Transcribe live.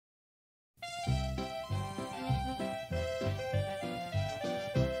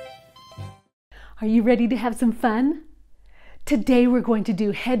Are you ready to have some fun? Today we're going to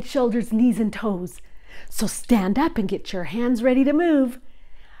do head, shoulders, knees, and toes. So stand up and get your hands ready to move.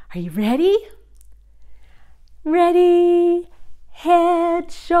 Are you ready? Ready?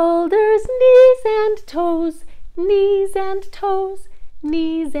 Head, shoulders, knees, and toes. Knees and toes,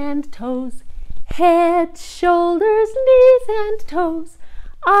 knees and toes. Head, shoulders, knees, and toes.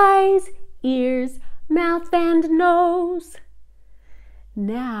 Eyes, ears, mouth, and nose.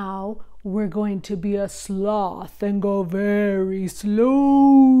 Now we're going to be a sloth and go very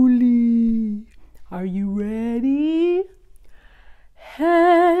slowly. Are you ready?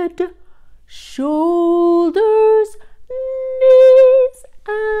 Head, shoulders, knees,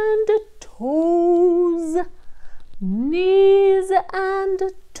 and toes. Knees and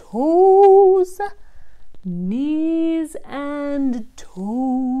toes. Knees and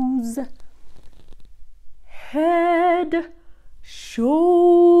toes. Head,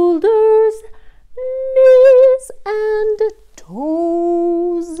 shoulders, knees, and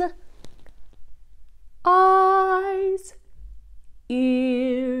toes. Eyes,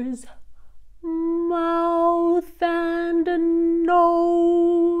 ears, mouth, and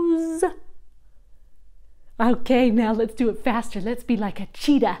nose. Okay, now let's do it faster. Let's be like a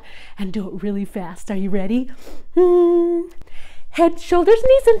cheetah and do it really fast. Are you ready? Head, shoulders,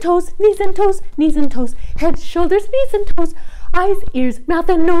 knees, and toes, knees and toes, knees and toes. Head, shoulders, knees, and toes. Eyes, ears, mouth,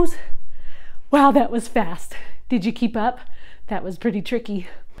 and nose. Wow, that was fast. Did you keep up? That was pretty tricky.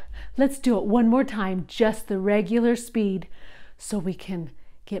 Let's do it one more time, just the regular speed, so we can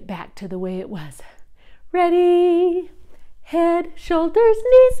get back to the way it was. Ready? Head, shoulders,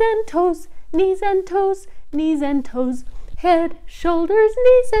 knees, and toes, knees and toes, knees and toes. Head, shoulders,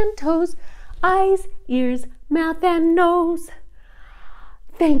 knees, and toes. Eyes, ears, mouth, and nose.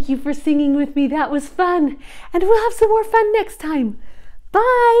 Thank you for singing with me. That was fun. And we'll have some more fun next time.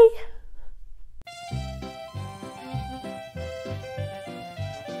 Bye.